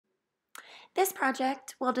This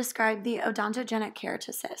project will describe the odontogenic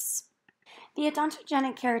keratocyst. The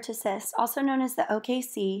odontogenic keratocyst, also known as the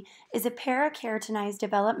OKC, is a parakeratinized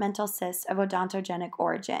developmental cyst of odontogenic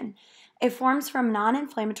origin. It forms from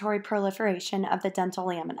non-inflammatory proliferation of the dental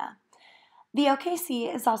lamina. The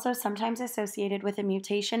OKC is also sometimes associated with a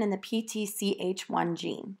mutation in the PTCH1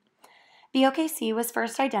 gene. The OKC was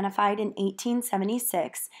first identified in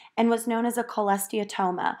 1876 and was known as a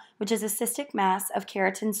cholesteatoma, which is a cystic mass of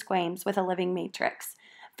keratin squames with a living matrix.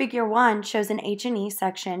 Figure 1 shows an H&E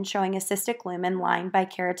section showing a cystic lumen lined by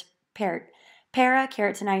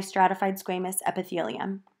parakeratinized stratified squamous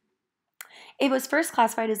epithelium. It was first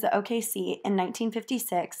classified as the OKC in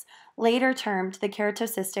 1956, later termed the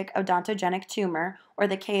keratocystic odontogenic tumor, or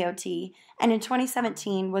the KOT, and in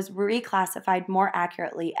 2017 was reclassified more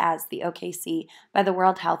accurately as the OKC by the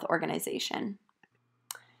World Health Organization.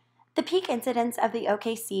 The peak incidence of the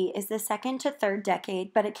OKC is the second to third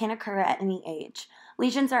decade, but it can occur at any age.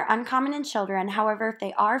 Lesions are uncommon in children. However, if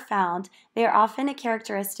they are found, they are often a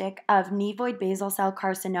characteristic of nevoid basal cell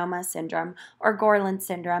carcinoma syndrome or Gorlin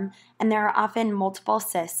syndrome, and there are often multiple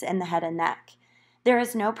cysts in the head and neck. There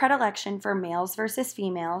is no predilection for males versus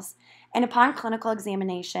females, and upon clinical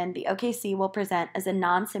examination, the OKC will present as a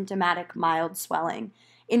non-symptomatic mild swelling.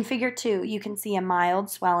 In Figure 2, you can see a mild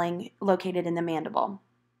swelling located in the mandible.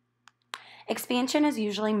 Expansion is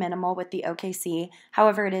usually minimal with the OKC,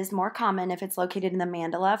 however it is more common if it's located in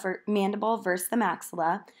the mandible versus the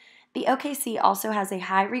maxilla. The OKC also has a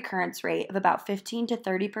high recurrence rate of about 15 to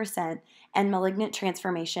 30%, and malignant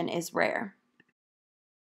transformation is rare.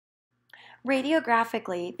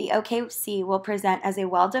 Radiographically, the OKC will present as a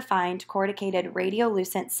well-defined corticated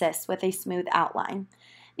radiolucent cyst with a smooth outline.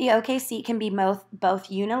 The OKC can be both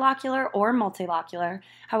unilocular or multilocular.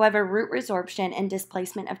 However, root resorption and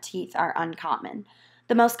displacement of teeth are uncommon.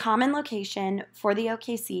 The most common location for the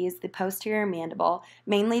OKC is the posterior mandible,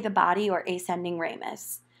 mainly the body or ascending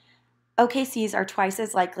ramus. OKCs are twice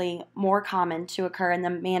as likely more common to occur in the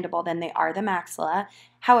mandible than they are the maxilla.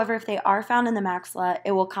 However, if they are found in the maxilla,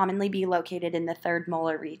 it will commonly be located in the third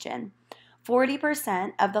molar region.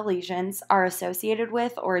 40% of the lesions are associated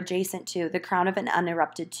with or adjacent to the crown of an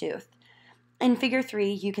unerupted tooth. In Figure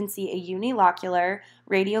 3, you can see a unilocular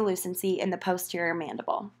radiolucency in the posterior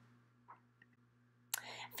mandible.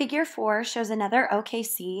 Figure 4 shows another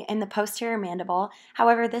OKC in the posterior mandible.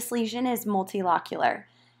 However, this lesion is multilocular.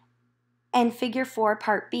 And Figure 4,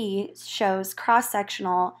 Part B, shows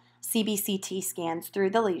cross-sectional CBCT scans through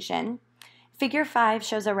the lesion. Figure 5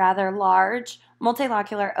 shows a rather large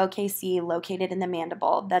multilocular OKC located in the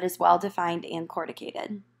mandible that is well defined and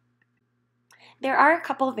corticated. There are a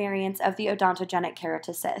couple variants of the odontogenic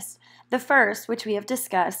keratocyst. The first, which we have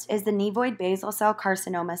discussed, is the nevoid basal cell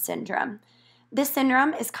carcinoma syndrome. This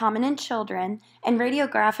syndrome is common in children, and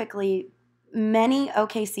radiographically, many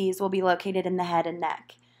OKCs will be located in the head and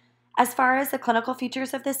neck. As far as the clinical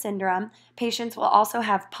features of this syndrome, patients will also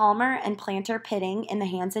have palmar and plantar pitting in the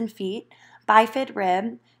hands and feet, bifid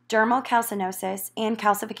rib, dermal calcinosis, and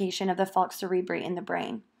calcification of the falx cerebri in the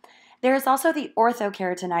brain. There is also the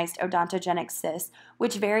orthokeratinized odontogenic cyst,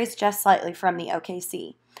 which varies just slightly from the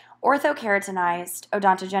OKC. Orthokeratinized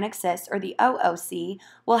odontogenic cyst, or the OOC,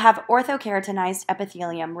 will have orthokeratinized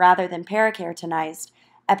epithelium rather than parakeratinized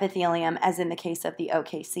epithelium, as in the case of the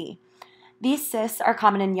OKC. These cysts are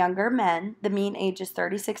common in younger men, the mean age is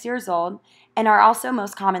 36 years old, and are also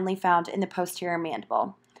most commonly found in the posterior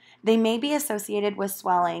mandible. They may be associated with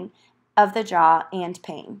swelling of the jaw and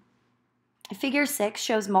pain. Figure 6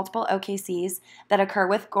 shows multiple OKCs that occur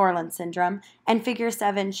with Gorlin syndrome, and Figure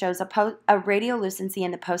 7 shows a radiolucency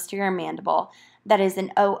in the posterior mandible that is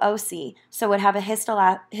an OOC, so would have a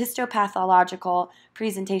histopathological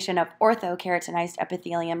presentation of orthokeratinized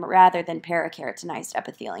epithelium rather than parakeratinized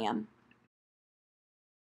epithelium.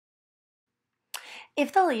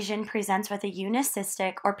 If the lesion presents with a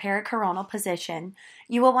unicystic or paracoronal position,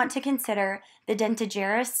 you will want to consider the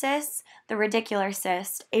dentigerous cyst, the radicular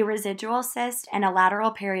cyst, a residual cyst, and a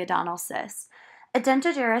lateral periodontal cyst. A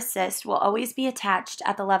dentigerous cyst will always be attached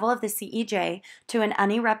at the level of the CEJ to an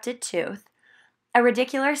unerupted tooth. A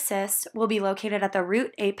radicular cyst will be located at the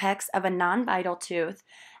root apex of a non-vital tooth.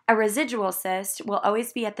 A residual cyst will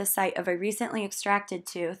always be at the site of a recently extracted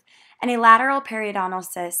tooth, and a lateral periodontal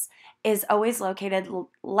cyst is always located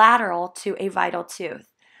lateral to a vital tooth.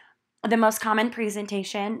 The most common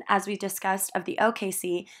presentation, as we discussed, of the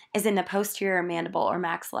OKC is in the posterior mandible or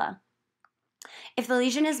maxilla. If the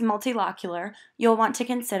lesion is multilocular, you'll want to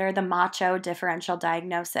consider the macho differential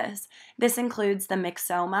diagnosis. This includes the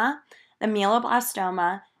myxoma, the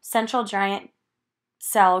mieloblastoma, central giant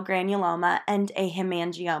cell granuloma, and a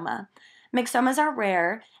hemangioma. Myxomas are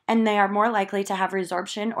rare, and they are more likely to have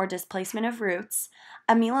resorption or displacement of roots.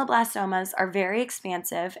 Ameloblastomas are very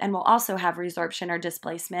expansive and will also have resorption or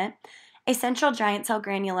displacement. Essential giant cell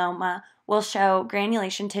granuloma will show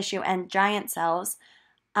granulation tissue and giant cells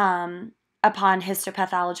upon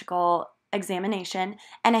histopathological examination,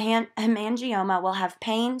 and a hemangioma will have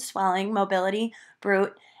pain, swelling, mobility,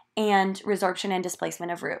 bruit, and resorption and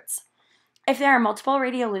displacement of roots. If there are multiple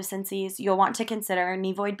radiolucencies, you'll want to consider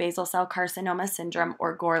nevoid basal cell carcinoma syndrome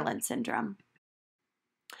or Gorlin syndrome.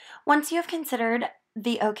 Once you have considered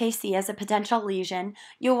the OKC as a potential lesion,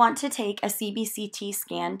 you'll want to take a CBCT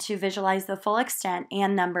scan to visualize the full extent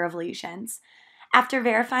and number of lesions. After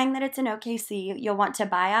verifying that it's an OKC, you'll want to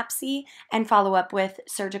biopsy and follow up with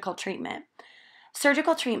surgical treatment.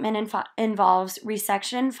 Surgical treatment involves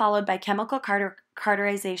resection followed by chemical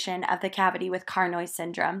cauterization of the cavity with Carnoy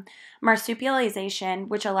syndrome, marsupialization,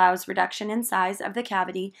 which allows reduction in size of the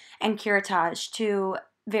cavity, and curettage to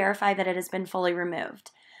verify that it has been fully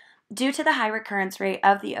removed. Due to the high recurrence rate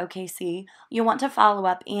of the OKC, you'll want to follow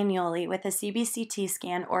up annually with a CBCT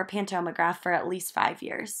scan or pantomograph for at least 5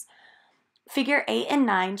 years. Figure 8 and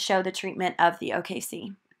 9 show the treatment of the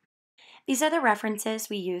OKC. These are the references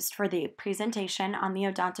we used for the presentation on the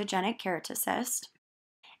odontogenic keratocyst,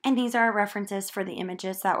 and these are our references for the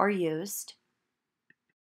images that were used.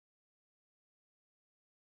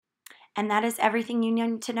 And that is everything you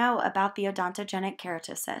need to know about the odontogenic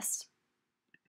keratocyst.